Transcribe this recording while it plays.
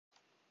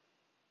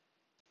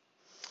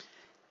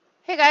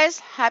Hey guys,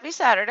 happy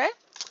Saturday.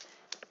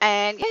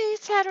 And yay,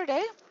 it's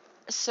Saturday.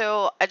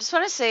 So I just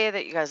want to say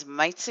that you guys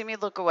might see me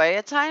look away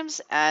at times,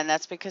 and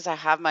that's because I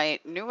have my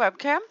new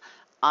webcam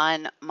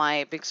on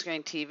my big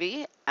screen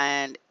TV,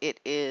 and it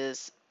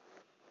is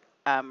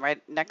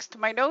right next to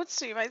my notes,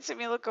 so you might see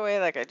me look away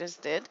like I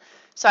just did.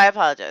 So I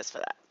apologize for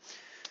that.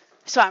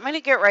 So I'm going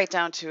to get right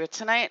down to it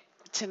tonight.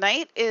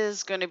 Tonight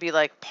is going to be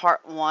like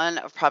part one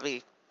of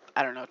probably,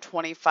 I don't know,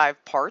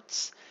 25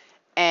 parts.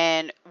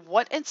 And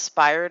what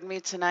inspired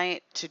me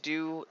tonight to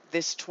do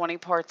this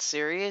 20-part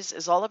series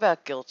is all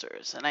about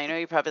guilters. And I know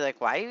you're probably like,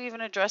 why are you even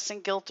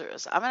addressing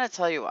guilters? I'm going to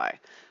tell you why.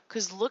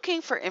 Because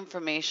looking for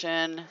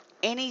information,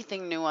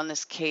 anything new on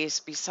this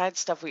case,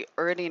 besides stuff we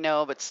already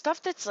know, but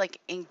stuff that's like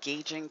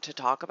engaging to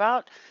talk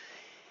about,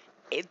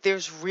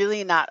 there's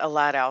really not a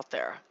lot out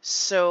there.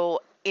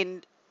 So,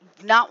 in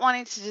not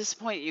wanting to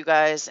disappoint you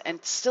guys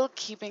and still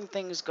keeping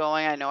things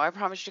going, I know I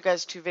promised you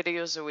guys 2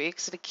 videos a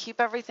week. So, to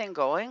keep everything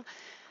going,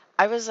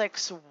 I was like,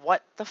 so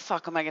what the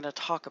fuck am I going to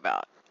talk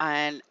about?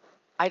 And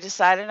I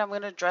decided I'm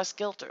going to address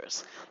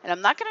guilters. And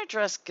I'm not going to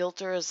address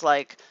guilters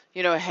like,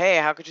 hey,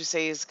 how could you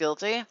say he's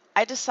guilty?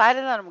 I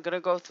decided that I'm going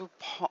to go through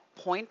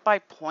point by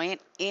point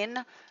in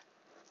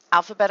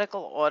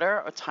alphabetical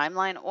order or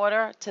timeline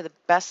order to the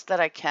best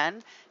that I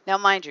can. Now,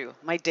 mind you,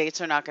 my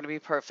dates are not going to be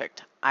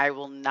perfect. I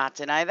will not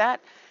deny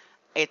that.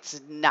 It's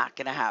not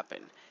going to happen.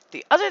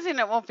 The other thing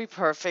that won't be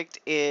perfect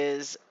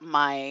is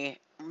my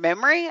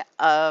memory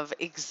of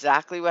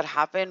exactly what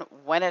happened,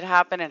 when it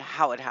happened, and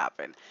how it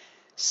happened.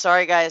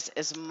 Sorry, guys,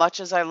 as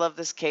much as I love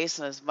this case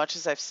and as much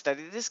as I've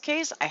studied this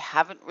case, I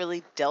haven't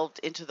really delved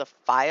into the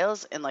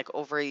files in like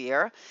over a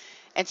year.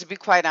 And to be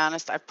quite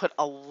honest, I've put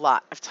a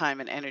lot of time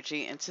and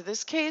energy into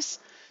this case.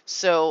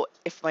 So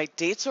if my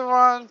dates are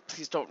wrong,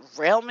 please don't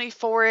rail me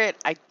for it.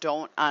 I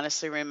don't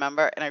honestly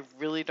remember, and I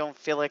really don't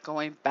feel like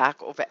going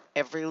back over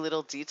every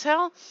little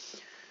detail.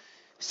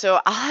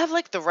 So I'll have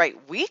like the right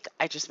week.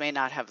 I just may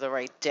not have the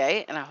right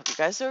day. And I hope you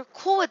guys are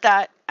cool with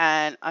that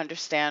and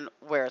understand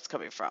where it's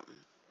coming from.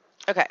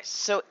 Okay,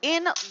 so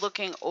in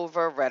looking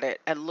over Reddit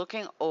and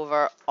looking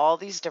over all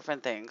these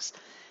different things,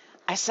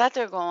 I sat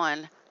there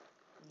going,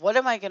 what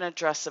am I going to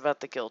address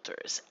about the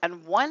guilters?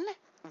 And one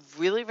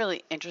really,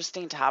 really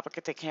interesting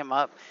topic that came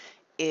up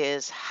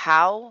is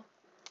how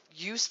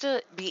used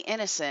to be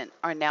innocent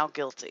are now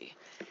guilty.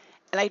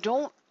 And I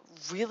don't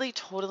really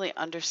totally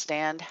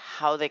understand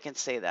how they can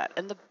say that.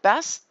 And the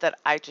best that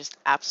I just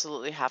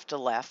absolutely have to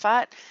laugh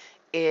at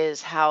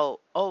is how,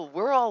 oh,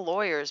 we're all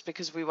lawyers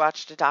because we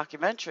watched a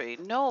documentary.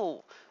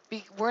 No,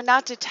 we're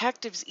not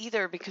detectives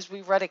either because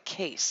we read a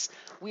case.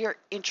 We are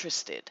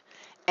interested.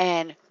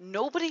 And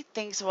nobody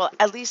thinks, well,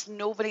 at least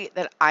nobody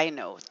that I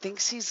know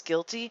thinks he's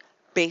guilty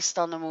based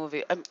on the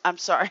movie. I'm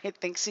sorry,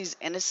 thinks he's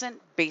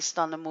innocent based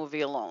on the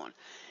movie alone.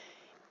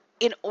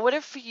 In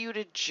order for you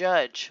to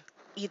judge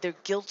either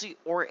guilty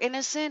or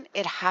innocent,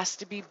 it has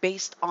to be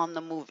based on the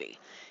movie.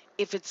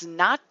 If it's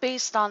not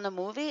based on the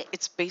movie,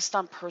 it's based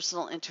on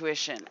personal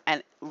intuition.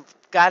 And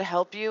God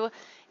help you,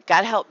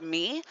 God help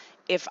me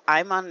if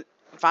I'm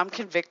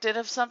convicted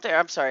of something,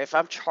 I'm sorry, if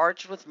I'm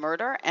charged with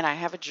murder and I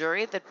have a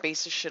jury that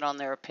bases shit on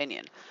their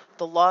opinion.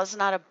 The law is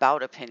not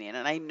about opinion.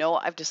 And I know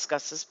I've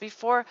discussed this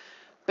before,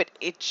 but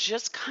it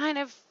just kind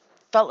of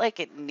felt like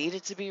it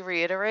needed to be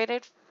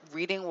reiterated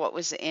reading what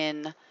was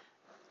in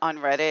on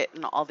Reddit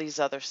and all these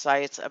other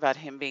sites about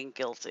him being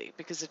guilty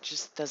because it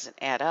just doesn't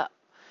add up.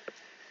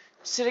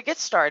 So to get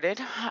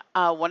started,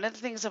 one of the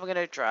things I'm going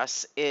to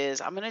address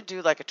is I'm going to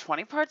do like a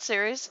 20-part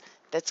series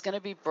that's going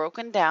to be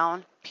broken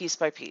down piece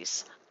by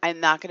piece. I'm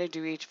not going to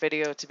do each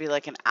video to be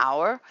like an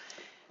hour.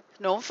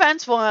 No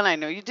offense, Juan, I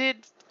know you did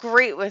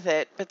great with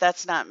it, but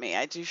that's not me.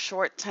 I do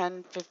short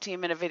 10,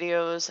 15-minute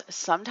videos,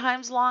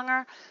 sometimes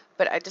longer,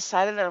 but I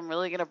decided that I'm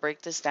really going to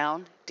break this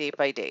down date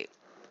by date.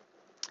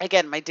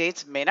 Again, my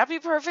dates may not be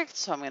perfect,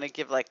 so I'm going to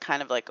give like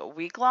kind of like a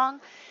week long.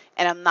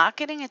 And I'm not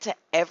getting into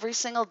every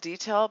single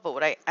detail, but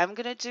what I am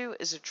going to do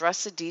is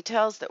address the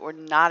details that were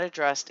not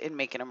addressed in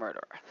Making a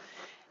Murderer.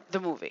 The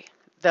movie,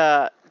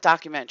 the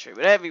documentary,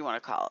 whatever you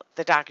want to call it,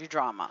 the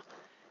docudrama.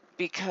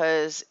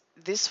 Because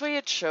this way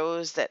it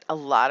shows that a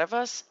lot of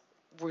us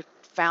were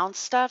found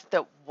stuff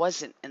that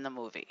wasn't in the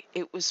movie.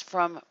 It was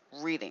from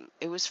reading.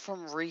 It was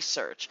from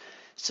research.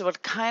 So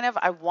it kind of,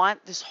 I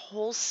want this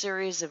whole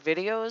series of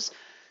videos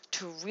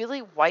to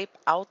really wipe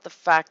out the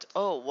fact,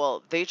 oh,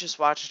 well, they just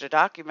watched a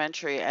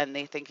documentary and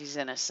they think he's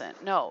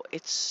innocent. No,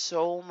 it's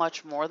so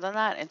much more than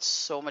that and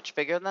so much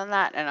bigger than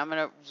that. And I'm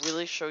going to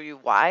really show you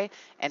why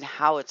and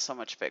how it's so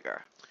much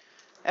bigger.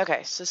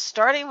 Okay, so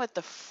starting with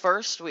the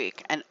first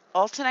week, and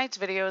all tonight's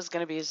video is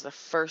going to be is the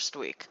first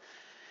week,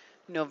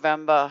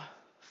 November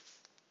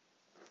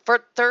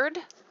 3rd,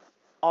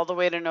 all the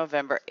way to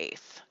November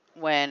 8th,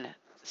 when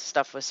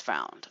stuff was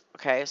found.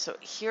 Okay, so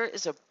here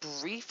is a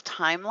brief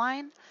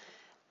timeline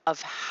of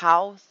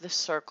how the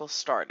circle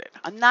started.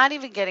 I'm not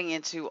even getting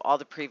into all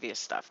the previous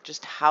stuff,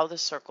 just how the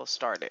circle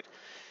started.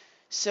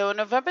 So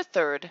November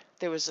 3rd,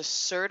 there was a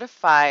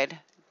certified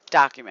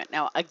document.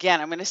 Now, again,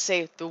 I'm going to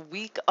say the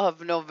week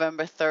of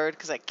November 3rd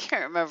because I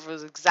can't remember if it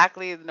was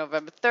exactly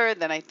November 3rd.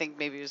 Then I think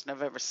maybe it was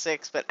November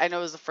 6th, but I know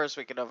it was the first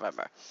week of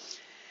November.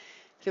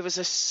 There was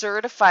a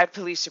certified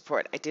police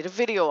report. I did a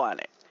video on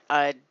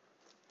it.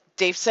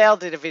 Dave Sale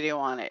did a video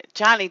on it.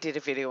 Johnny did a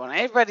video on it.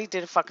 Everybody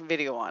did a fucking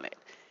video on it.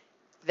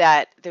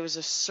 That there was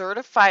a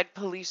certified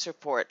police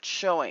report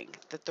showing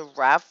that the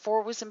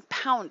RAV4 was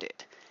impounded.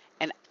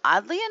 And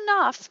oddly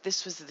enough,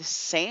 this was the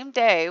same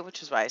day,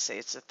 which is why I say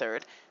it's the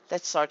 3rd,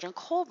 that Sergeant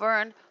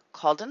Colburn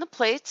called in the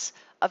plates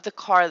of the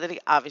car that he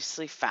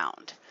obviously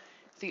found.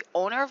 The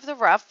owner of the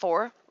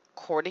RAV4,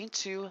 according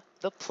to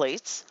the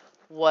plates,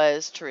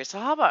 was Teresa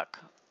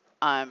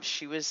Halbach.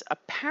 She was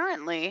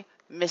apparently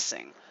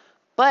missing.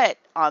 But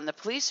on the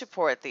police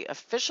report, the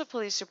official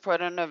police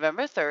report on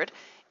November 3rd,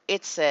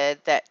 it said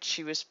that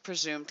she was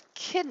presumed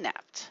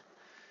kidnapped.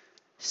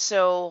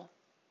 So,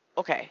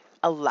 okay,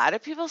 a lot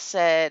of people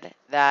said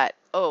that,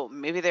 oh,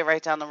 maybe they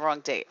write down the wrong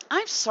date.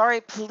 I'm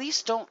sorry,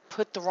 police don't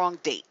put the wrong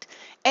date.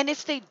 And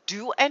if they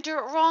do enter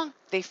it wrong,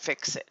 they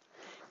fix it.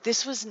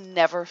 This was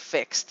never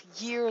fixed.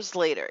 Years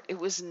later, it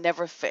was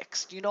never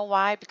fixed. You know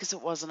why? Because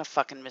it wasn't a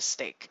fucking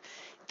mistake.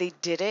 They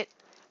did it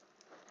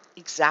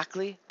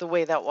exactly the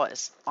way that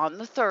was. On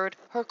the 3rd,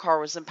 her car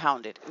was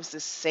impounded. It was the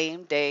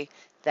same day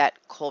that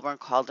Colburn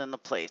called in the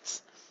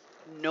plates.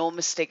 No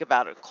mistake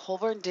about it.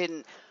 Colburn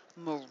didn't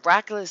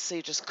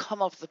miraculously just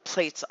come up with the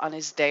plates on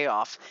his day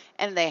off,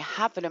 and they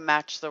happen to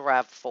match the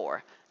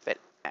RAV4. But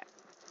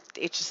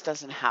it just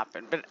doesn't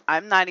happen. But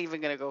I'm not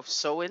even going to go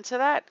so into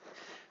that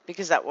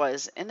because that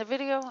was in the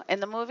video, in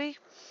the movie.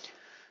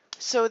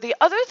 So the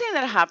other thing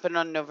that happened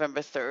on November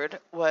 3rd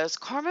was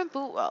Carmen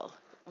Bootwell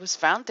was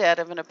found dead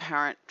of an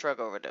apparent drug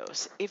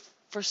overdose. If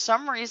for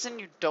some reason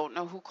you don't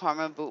know who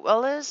Carmen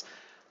Bootwell is,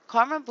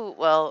 Carmen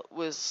Bootwell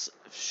was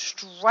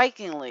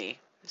strikingly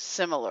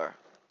similar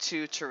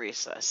to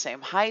Teresa.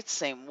 Same height,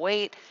 same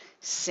weight,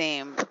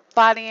 same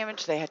body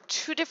image. They had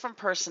two different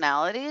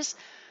personalities,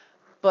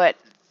 but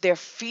their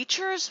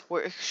features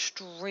were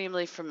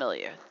extremely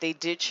familiar. They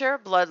did share a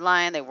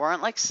bloodline. They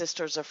weren't like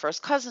sisters or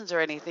first cousins or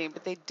anything,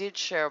 but they did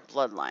share a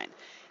bloodline.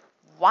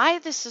 Why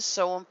this is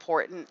so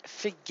important,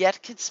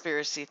 forget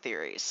conspiracy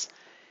theories.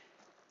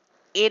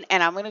 And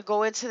I'm going to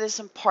go into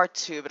this in part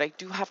 2, but I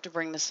do have to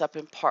bring this up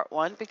in part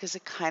 1 because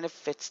it kind of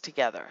fits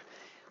together.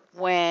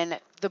 When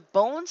the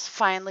bones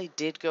finally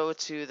did go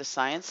to the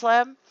science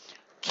lab,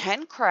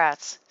 Ken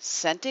Kratz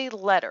sent a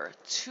letter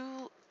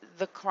to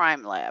the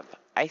crime lab.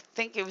 I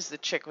think it was the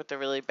chick with the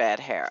really bad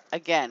hair.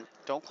 Again,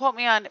 don't quote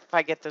me on if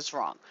I get this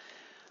wrong,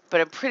 but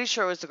I'm pretty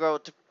sure it was the girl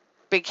with the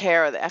big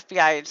hair or the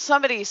FBI, and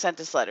somebody he sent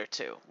this letter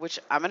to, which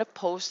I'm going to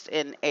post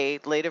in a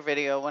later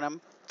video when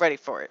I'm ready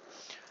for it.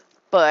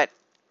 But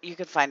you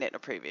can find it in a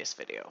previous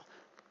video.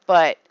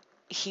 But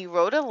he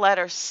wrote a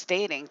letter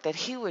stating that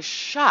he was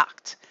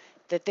shocked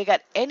that they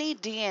got any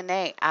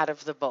DNA out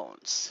of the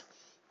bones.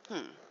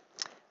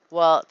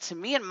 Well, to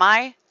me and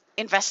my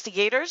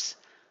investigators,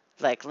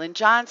 like Lynn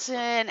Johnson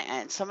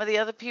and some of the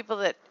other people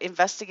that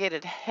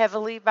investigated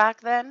heavily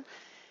back then,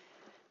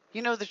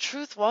 you know, the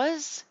truth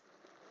was,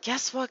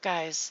 guess what,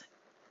 guys?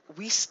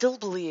 We still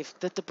believe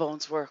that the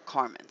bones were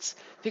Carmen's.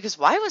 Because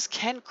why was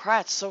Ken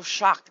Kratz so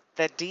shocked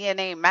that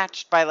DNA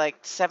matched by like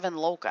 7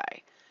 loci?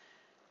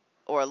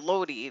 Or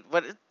Lodi.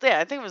 Yeah,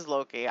 I think it was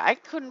Loki. I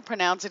couldn't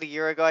pronounce it a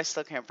year ago. I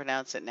still can't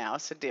pronounce it now,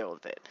 so deal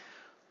with it.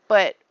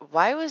 But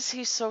why was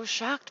he so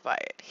shocked by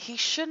it? He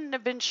shouldn't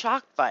have been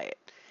shocked by it.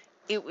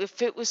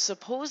 If it was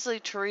supposedly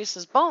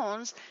Teresa's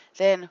bones,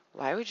 then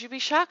why would you be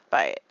shocked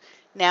by it?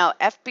 Now,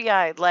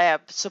 FBI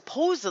lab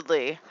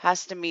supposedly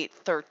has to meet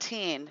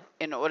 13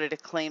 in order to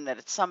claim that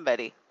it's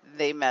somebody.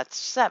 They met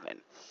 7.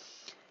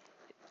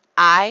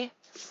 I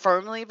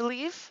firmly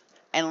believe,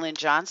 and Lynn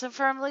Johnson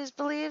firmly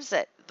believes,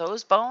 that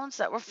those bones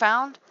that were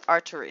found are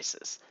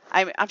Teresa's.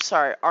 I'm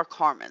sorry, are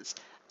Carmen's.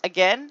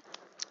 Again,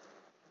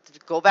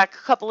 go back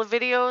a couple of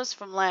videos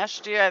from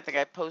last year. I think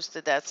I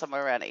posted that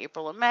somewhere around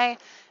April or May.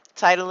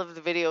 Title of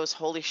the video is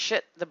Holy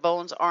Shit, the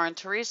Bones Aren't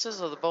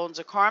Teresa's or the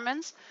Bones are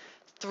Carmen's.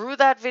 Through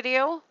that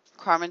video,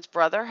 Carmen's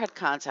brother had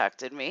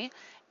contacted me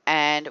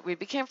and we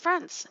became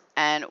friends.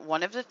 And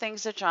one of the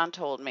things that John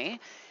told me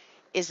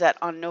is that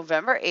on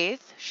November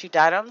 8th, she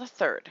died on the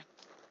 3rd.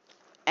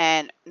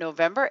 And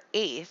November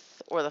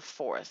 8th or the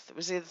 4th, it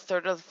was either the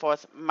 3rd or the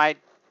 4th, my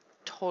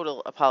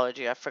total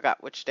apology, I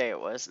forgot which day it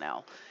was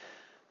now.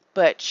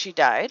 But she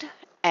died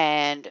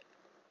and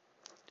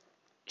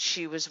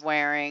she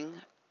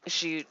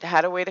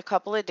had to wait a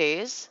couple of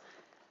days.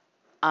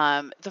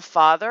 The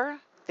father,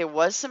 there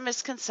was some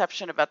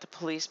misconception about the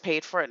police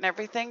paid for it and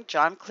everything.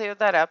 John cleared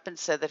that up and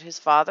said that his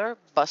father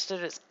busted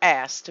his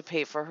ass to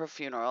pay for her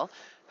funeral,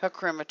 her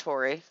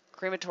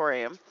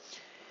crematorium.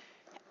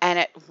 And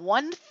at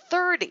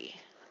 1:30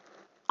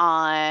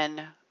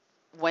 on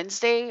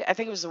Wednesday, I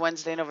think it was the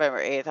Wednesday, November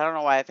 8th. I don't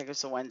know why I think it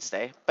was the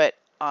Wednesday, but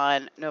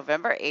on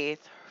November 8th,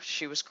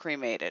 she was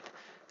cremated.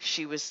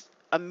 She was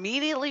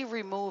immediately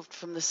removed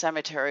from the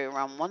cemetery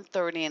around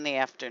 1:30 in the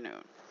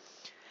afternoon.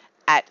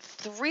 At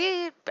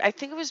 3, I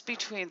think it was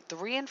between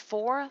 3 and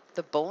 4,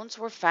 the bones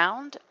were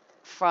found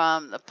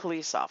from the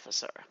police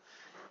officer.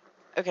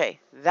 Okay,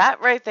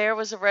 that right there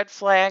was a red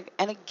flag.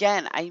 And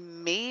again, I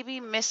may be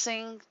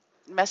messing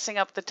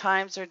up the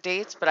times or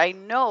dates, but I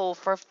know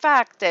for a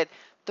fact that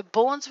the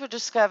bones were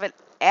discovered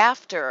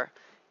after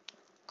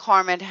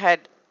Carmen had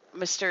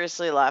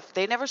mysteriously left.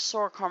 They never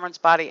saw Carmen's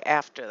body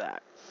after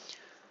that.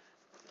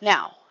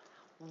 Now,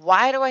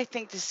 why do I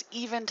think this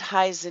even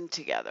ties in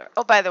together?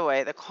 Oh, by the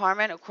way, the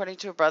Carmen, according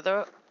to her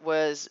brother,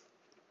 was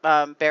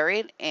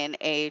buried in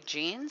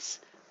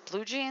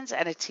blue jeans,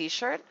 and a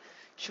t-shirt.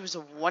 She was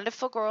a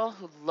wonderful girl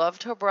who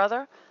loved her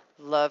brother,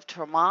 loved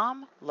her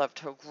mom, loved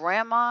her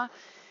grandma,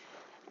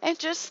 and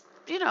just,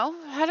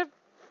 had a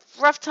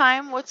rough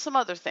time with some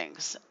other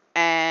things.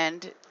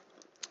 And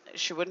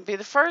she wouldn't be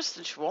the first,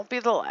 and she won't be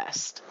the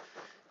last.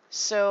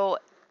 So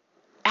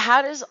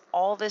how does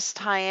all this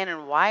tie in,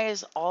 and why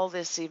is all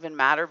this even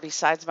matter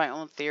besides my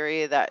own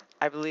theory that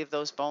I believe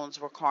those bones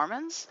were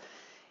Carmen's?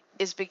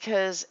 Is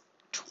because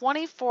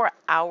 24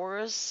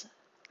 hours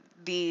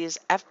these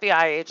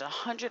FBI agents,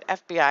 100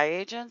 FBI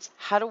agents,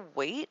 had to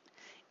wait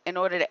in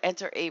order to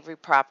enter Avery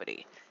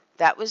property.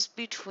 That was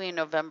between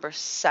November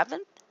 7th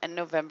and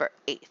November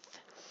 8th.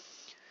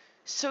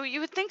 So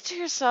you would think to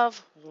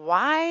yourself,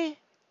 why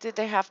did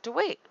they have to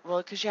wait? Well,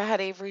 because you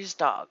had Avery's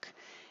dog.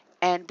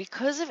 And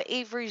because of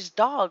Avery's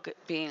dog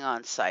being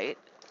on site,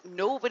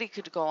 nobody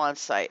could go on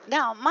site.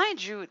 Now,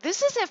 mind you,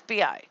 this is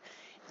FBI.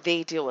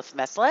 They deal with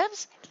meth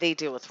labs. They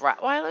deal with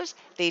Rottweilers.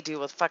 They deal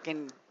with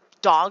fucking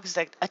dogs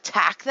that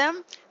attack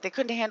them. They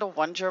couldn't handle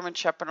one German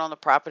Shepherd on the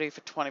property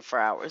for 24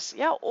 hours.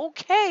 Yeah,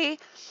 okay.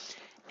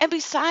 And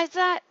besides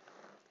that,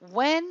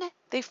 when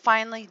they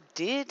finally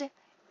did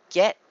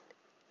get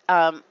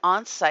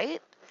on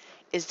site,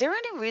 is there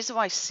any reason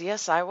why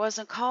CSI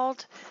wasn't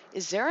called?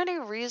 Is there any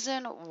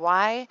reason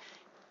why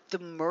the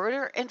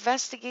murder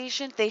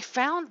investigation, they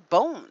found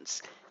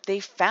bones, they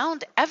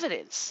found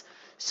evidence?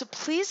 So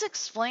please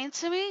explain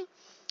to me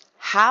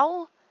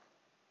how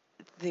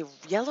the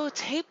yellow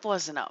tape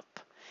wasn't up.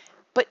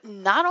 But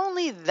not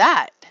only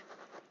that,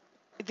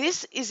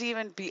 this is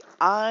even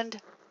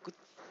beyond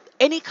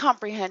any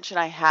comprehension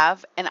I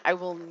have, and I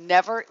will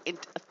never in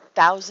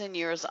 1,000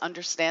 years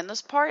understand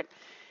this part.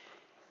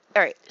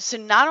 All right, so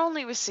not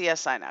only was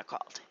CSI not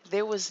called,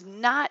 there was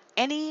not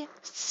any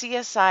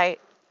CSI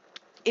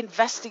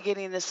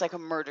investigating this like a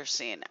murder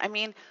scene. I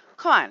mean,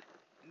 come on,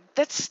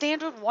 that's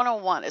standard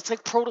 101. It's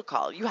like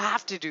protocol. You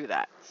have to do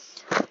that.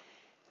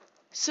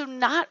 So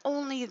not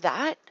only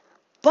that,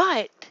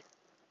 but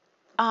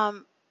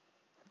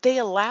they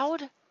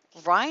allowed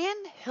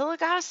Ryan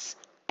Hillegas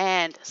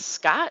and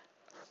Scott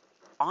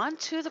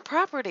onto the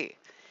property.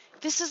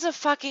 This is a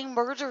fucking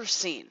murder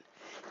scene.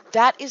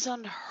 That is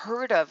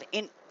unheard of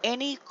in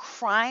any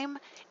crime,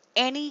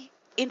 any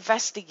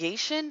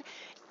investigation,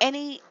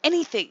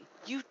 anything.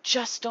 You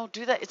just don't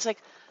do that. It's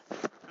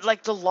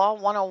like the law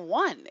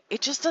 101.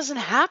 It just doesn't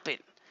happen.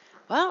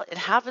 Well, it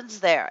happens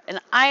there. And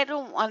I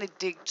don't want to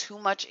dig too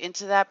much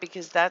into that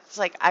because that's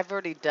like, I've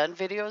already done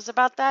videos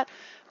about that,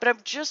 but I'm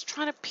just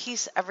trying to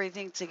piece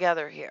everything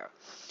together here.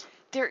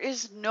 There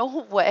is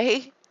no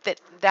way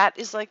that that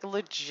is like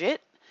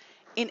legit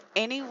in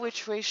any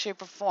which way,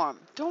 shape, or form.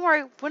 Don't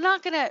worry, we're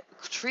not going to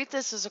treat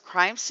this as a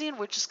crime scene.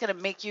 We're just going to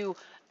make you,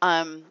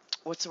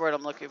 what's the word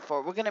I'm looking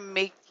for? We're going to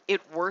make it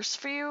worse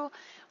for you.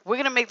 We're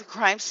going to make the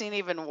crime scene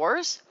even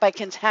worse by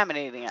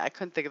contaminating it. I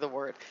couldn't think of the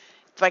word.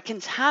 By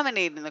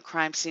contaminating the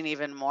crime scene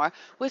even more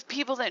with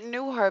people that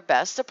knew her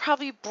best, that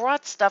probably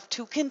brought stuff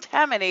to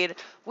contaminate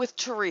it with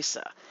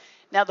Teresa.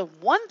 Now, the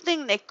one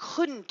thing they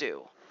couldn't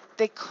do,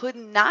 they could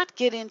not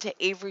get into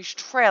Avery's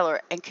trailer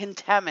and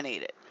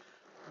contaminate it.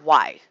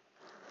 Why?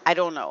 I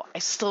don't know. I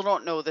still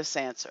don't know this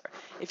answer.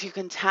 If you're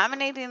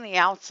contaminating the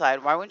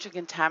outside, why wouldn't you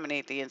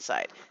contaminate the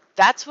inside?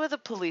 That's where the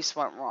police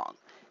went wrong.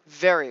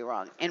 Very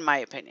wrong, in my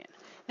opinion.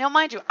 Now,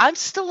 mind you, I'm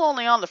still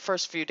only on the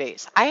first few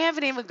days. I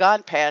haven't even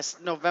gone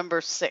past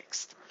November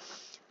 6th.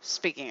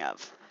 Speaking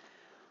of.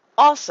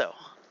 Also,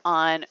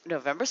 on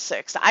November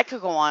 6th, I could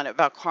go on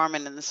about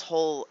Carmen and this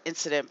whole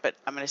incident, but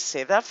I'm going to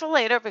save that for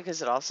later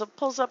because it also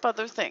pulls up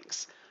other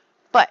things.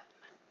 But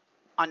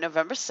on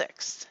November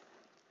 6th,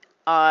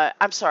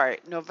 I'm sorry,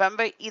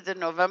 either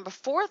November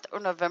 4th or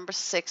November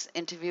 6th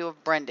interview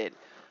of Brendan,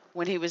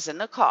 when he was in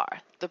the car,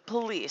 the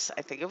police,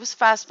 I think it was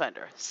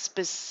Fassbender,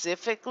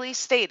 specifically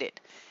stated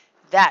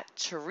that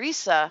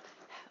Teresa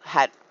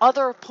had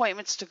other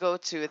appointments to go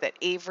to, that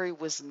Avery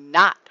was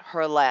not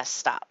her last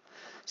stop.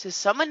 So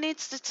someone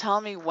needs to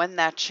tell me when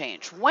that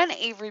changed, when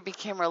Avery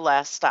became her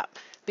last stop,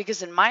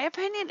 because in my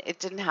opinion, it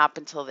didn't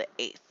happen till the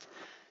 8th.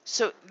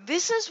 So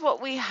this is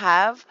what we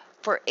have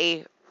for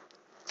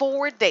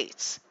 4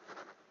 dates.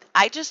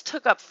 I just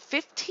took up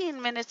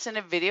 15 minutes in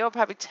a video,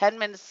 probably 10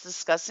 minutes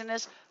discussing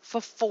this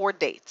for 4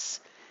 dates.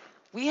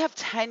 We have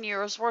 10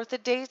 years worth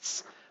of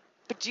dates,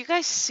 but do you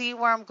guys see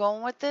where I'm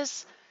going with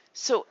this?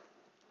 So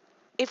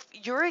if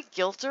you're a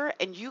guilter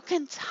and you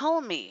can tell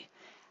me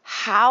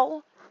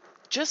how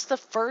just the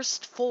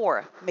first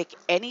 4 make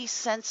any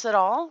sense at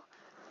all,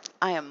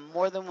 I am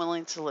more than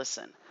willing to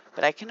listen.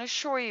 but I can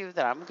assure you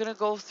that I'm going to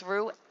go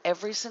through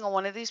every single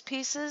one of these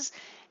pieces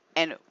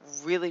and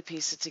really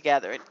piece it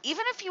together. And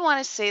even if you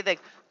want to say that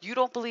you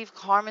don't believe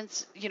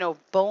Carmen's,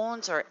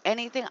 bones or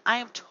anything, I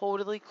am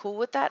totally cool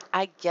with that.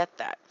 I get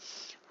that.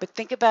 But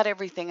think about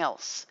everything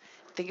else.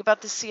 Think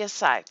about the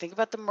CSI. Think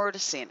about the murder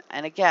scene.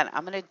 And again,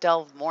 I'm going to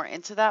delve more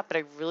into that, but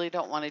I really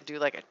don't want to do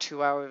like a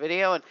 2-hour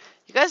video. And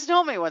you guys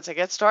know me, once I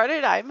get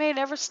started, I may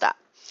never stop.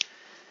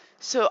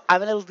 So I'm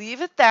going to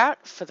leave it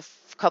that for the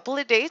couple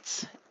of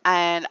dates,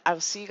 and I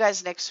will see you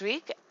guys next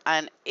week.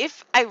 And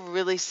if I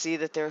really see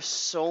that there's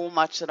so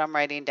much that I'm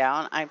writing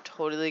down, I'm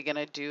totally going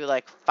to do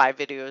like 5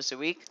 videos a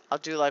week. I'll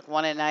do like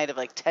one a night of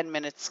like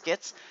 10-minute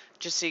skits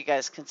just so you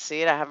guys can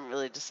see it. I haven't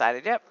really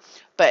decided yet,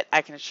 but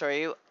I can assure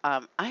you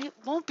I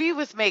won't be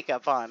with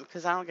makeup on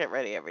because I don't get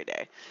ready every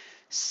day.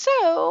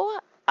 So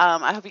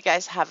I hope you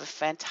guys have a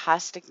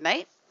fantastic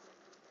night.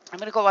 I'm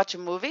going to go watch a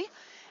movie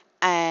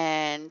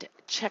and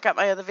check out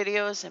my other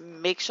videos,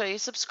 and make sure you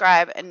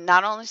subscribe. And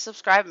not only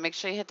subscribe, make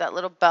sure you hit that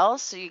little bell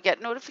so you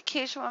get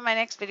notification when my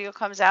next video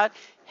comes out.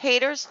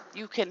 Haters,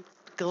 you can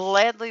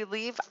gladly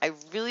leave. I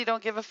really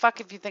don't give a fuck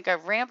if you think I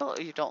ramble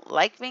or you don't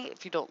like me.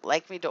 If you don't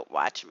like me, don't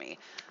watch me.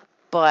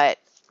 But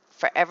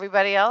for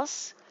everybody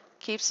else,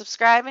 keep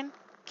subscribing,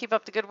 keep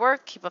up the good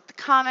work, keep up the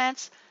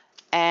comments.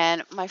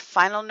 And my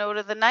final note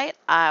of the night,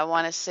 I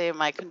want to say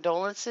my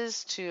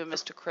condolences to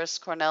Mr. Chris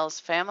Cornell's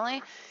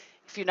family.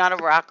 If you're not a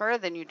rocker,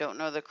 then you don't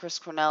know that Chris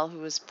Cornell,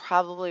 who is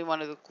probably one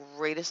of the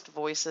greatest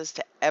voices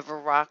to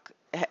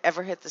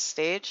ever hit the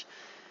stage,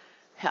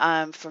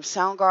 from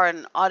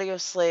Soundgarden,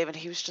 Audioslave, and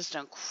he was just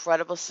an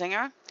incredible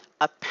singer,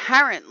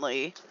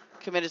 apparently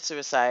committed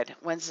suicide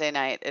Wednesday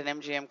night at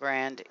MGM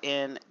Grand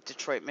in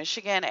Detroit,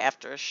 Michigan,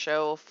 after a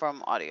show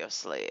from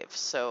Audioslave.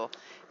 So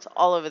it's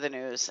all over the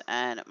news,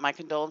 and my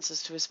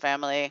condolences to his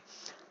family.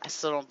 I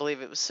still don't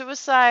believe it was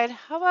suicide.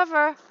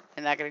 However,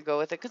 I'm not going to go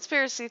with a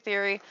conspiracy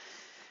theory.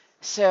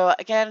 So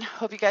again,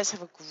 hope you guys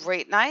have a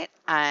great night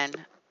and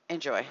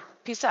enjoy.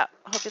 Peace out.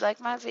 Hope you like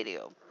my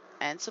video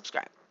and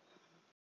subscribe.